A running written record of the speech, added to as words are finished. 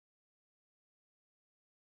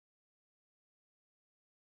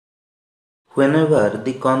Whenever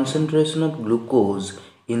the concentration of glucose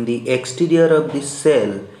in the exterior of the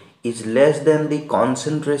cell is less than the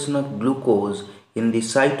concentration of glucose in the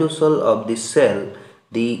cytosol of the cell,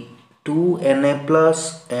 the 2Na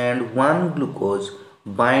plus and 1 glucose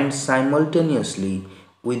bind simultaneously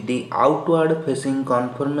with the outward facing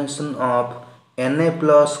conformation of Na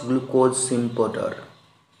plus glucose symporter.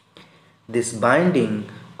 This binding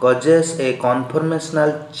causes a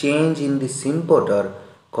conformational change in the symporter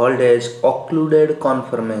called as occluded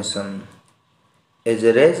conformation. As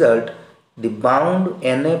a result, the bound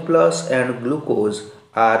Na plus and glucose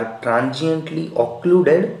are transiently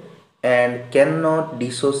occluded and cannot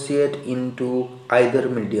dissociate into either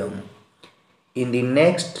medium. In the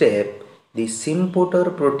next step, the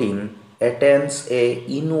symporter protein attains a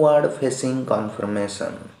inward facing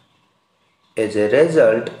conformation. As a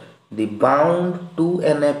result, the bound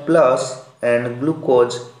 2Na plus and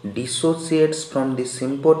glucose dissociates from the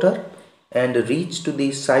symporter and reach to the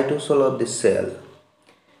cytosol of the cell.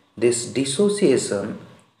 This dissociation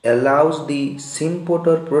allows the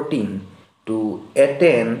symporter protein to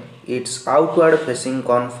attain its outward facing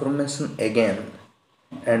conformation again,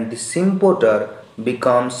 and the symporter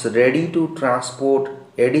becomes ready to transport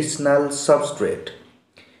additional substrate.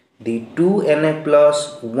 The 2Na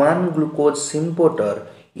plus 1 glucose symporter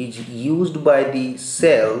is used by the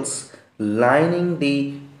cells lining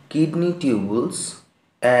the kidney tubules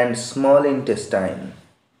and small intestine.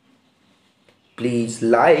 Please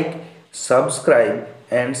like, subscribe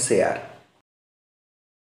and share.